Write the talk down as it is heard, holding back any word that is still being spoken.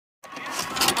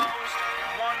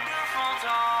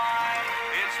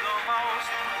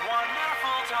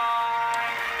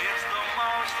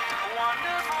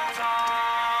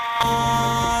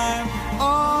time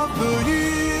of the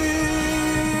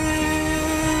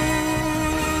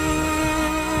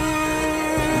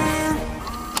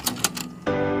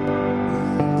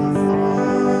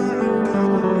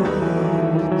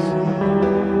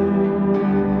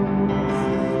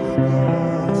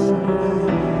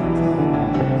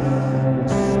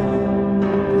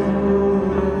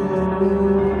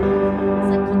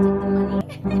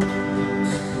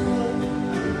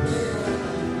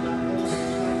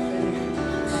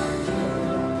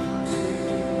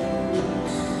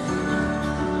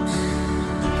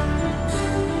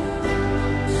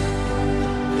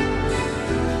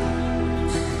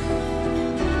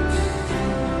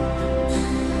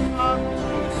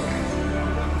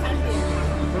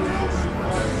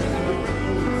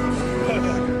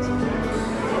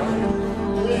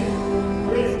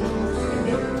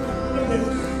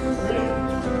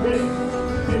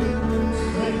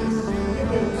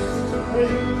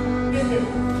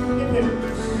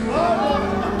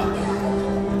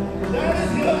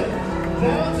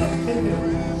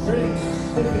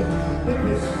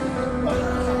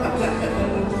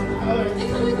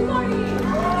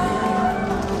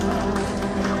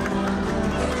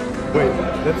Wait,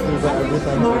 let's do that every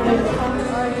time.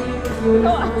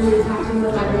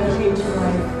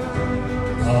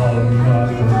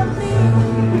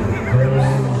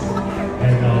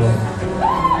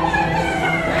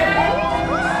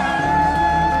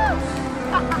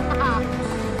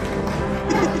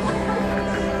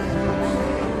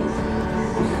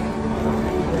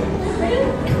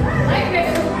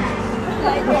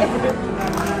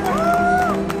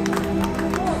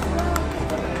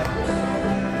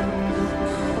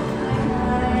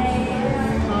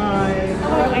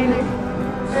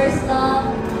 First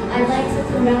off, I'd like to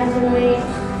congratulate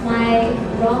my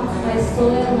rock, my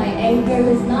soil, my anchor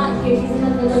who's not here. She's in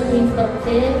the Philippines, but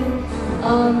Viv.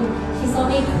 She saw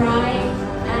me cry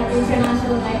at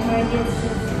international night markets.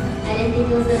 I didn't think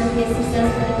it was going to be a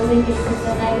success, but it was a big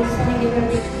success. I just want to give her a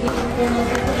big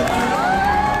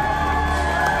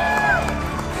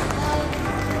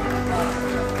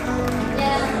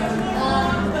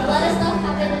a lot of stuff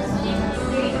happened in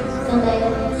 2023. Someday,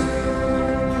 okay.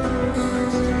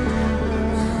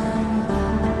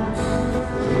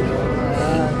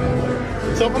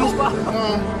 So,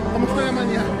 kamusta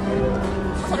naman yan?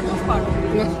 Masarap yung spot.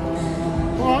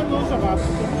 Oo, doon sa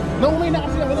Pasko. Naumay na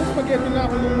kasi ako ng spaghetti na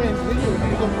ako nung Wednesday.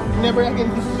 Never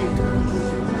again this week.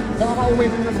 Nakaka-umay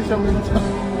din kasi siya minsan.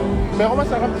 Pero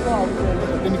masarap siya ako.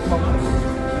 Tinikma ko.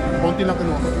 Konti lang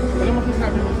kinuha. Ano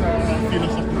masasabi mo sa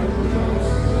philosophy?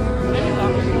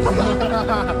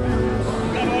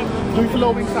 Yung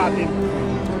flowing sa atin.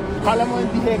 Kala mo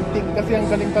hindi hectic kasi ang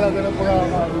galing talaga ng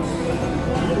pagkakaroon.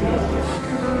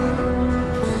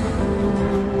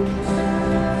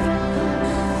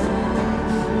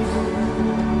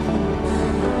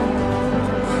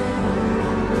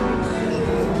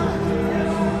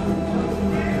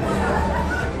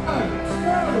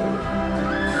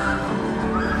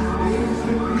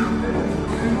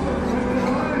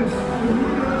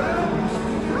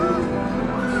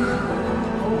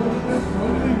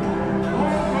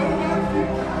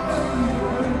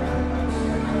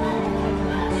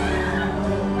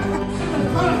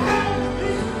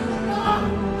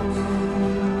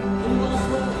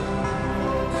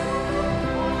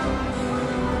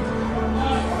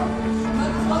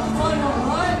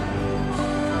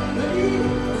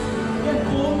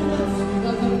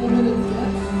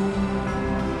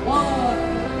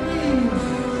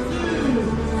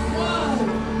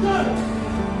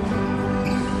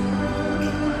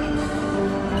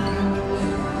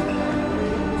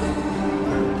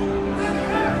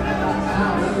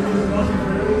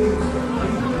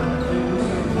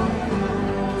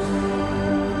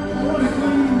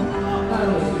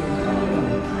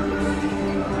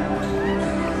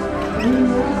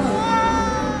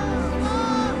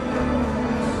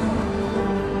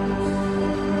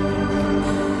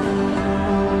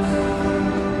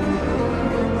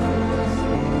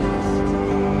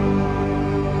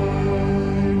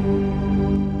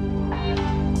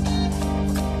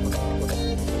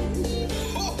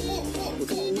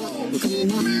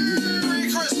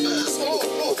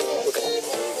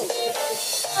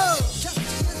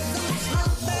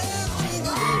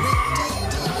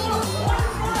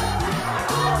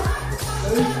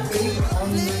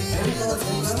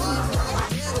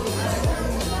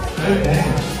 Okay,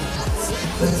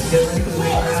 let's get ready to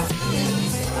wait now.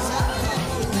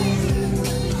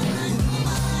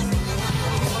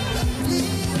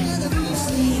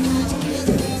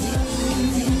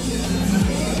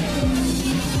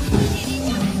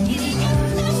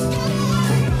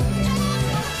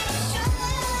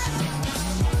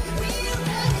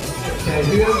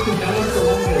 That was the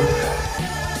longest.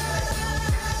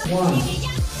 1,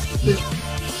 2,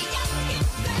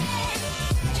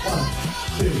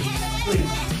 3,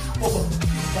 4,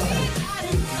 5,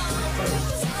 6, 7, 8.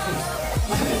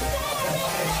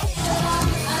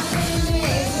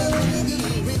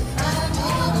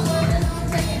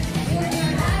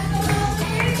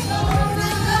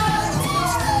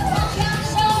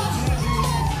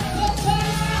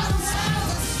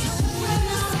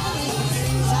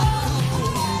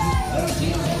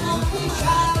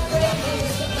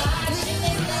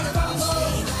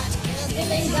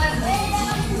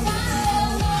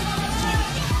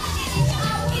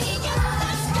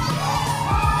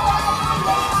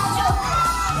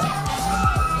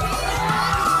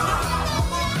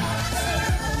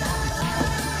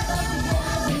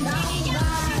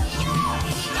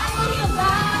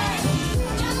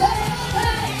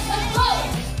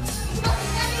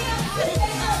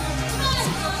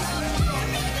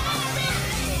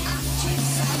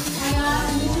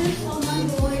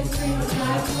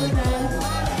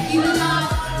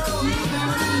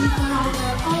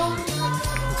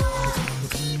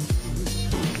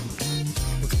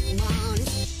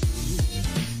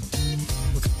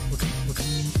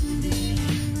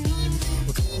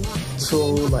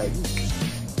 So like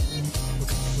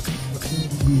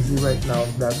busy right now,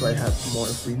 that's why I have more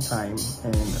free time.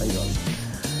 And ayun,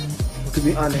 to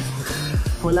be honest,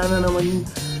 wala na naman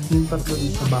yung tatlo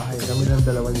dito sa bahay. Kami lang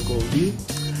dalawa ni Gabi.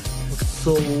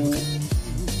 So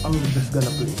I'm just gonna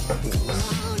play games,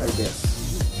 I guess.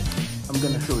 I'm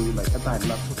gonna show you like a time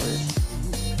lapse for it.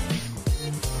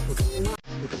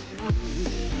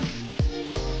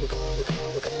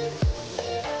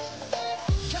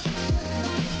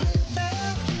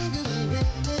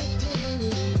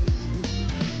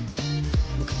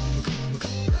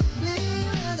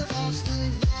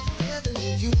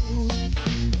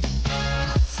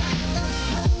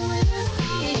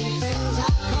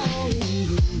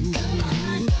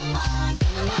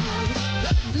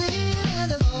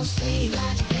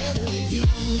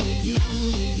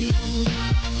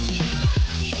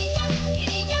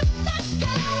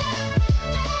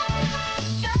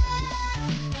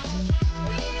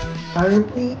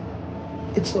 Currently,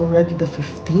 it's already the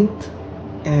 15th,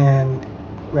 and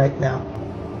right now,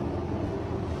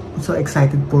 I'm so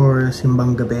excited for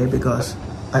Simbang Gabi because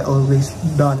I always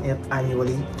done it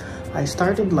annually. I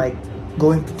started like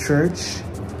going to church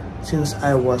since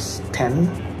I was 10,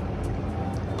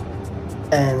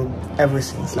 and ever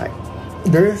since, like,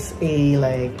 there's a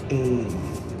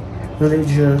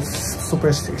religious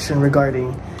superstition regarding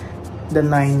the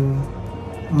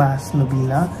 9 Mass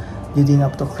Novena leading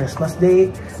up to Christmas Day,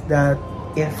 that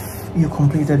if you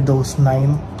completed those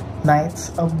 9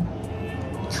 nights of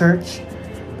church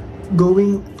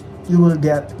going, you will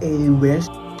get a wish.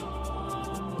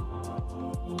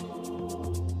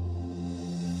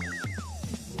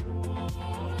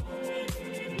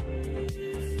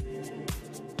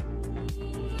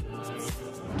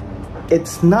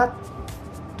 It's not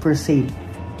per se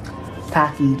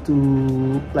tacky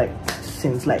to like,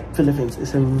 since like Philippines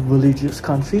is a religious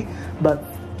country, but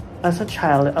as a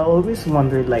child I always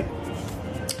wondered like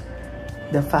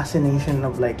the fascination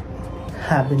of like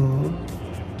having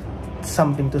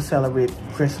something to celebrate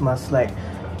Christmas like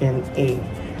in a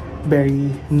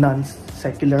very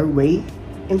non-secular way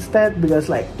instead, because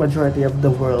like majority of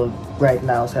the world right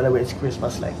now celebrates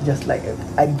Christmas like just like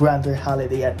a grander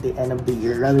holiday at the end of the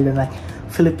year, rather than like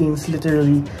Philippines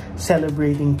literally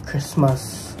celebrating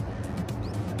Christmas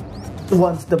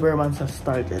once the Burr months have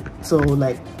started. So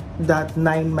like that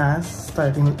 9 Mass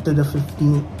starting to the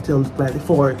 15th till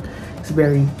 24th is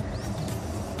very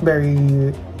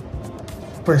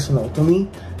personal to me,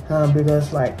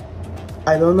 because like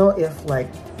I don't know if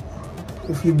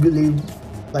you believe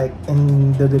like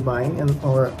in the divine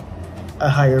or a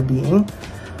higher being.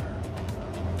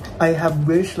 I have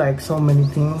wished like so many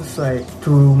things like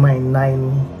through my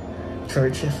 9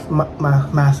 churches,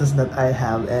 masses that I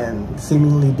have, and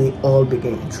seemingly they all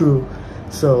became true.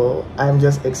 So I'm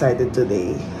just excited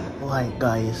today. Hi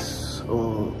guys,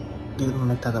 so dito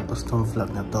nagtatapos tong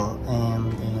vlog na to, and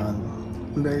ayun,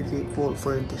 I'm very grateful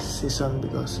for this season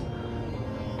because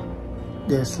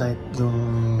there's like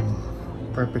yung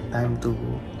perfect time to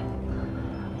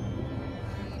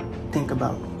think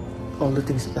about all the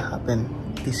things that happened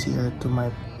this year to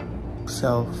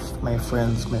myself, my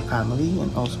friends, my family,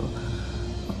 and also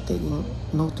taking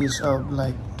notice of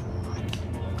like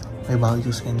my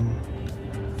values and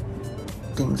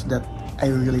things that I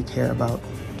really care about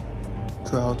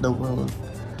throughout the world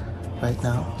right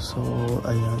now. So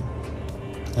ayun,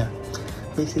 yeah,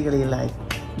 basically like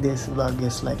this vlog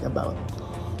is like about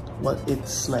what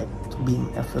it's like being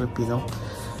a Filipino.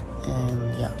 And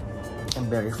yeah, I'm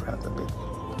very proud of it.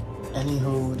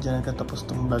 Anywho, dyan nagkatapos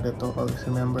tong vlog ito. Always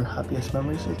remember, happiest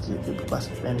memories with you. Keep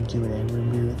positive energy when I will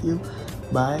be with you.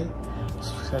 Bye!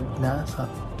 Subscribe na sa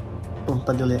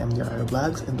Padilla Mdrr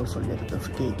vlogs, and don't forget to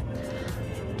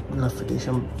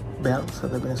notification bell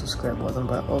sa tabi ng subscribe button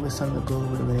para always on the go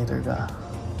eliminator ka.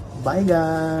 Bye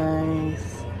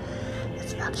guys!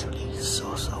 It's actually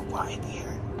so quiet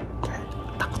here.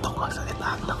 Takot ako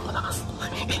magsalita ng malakas.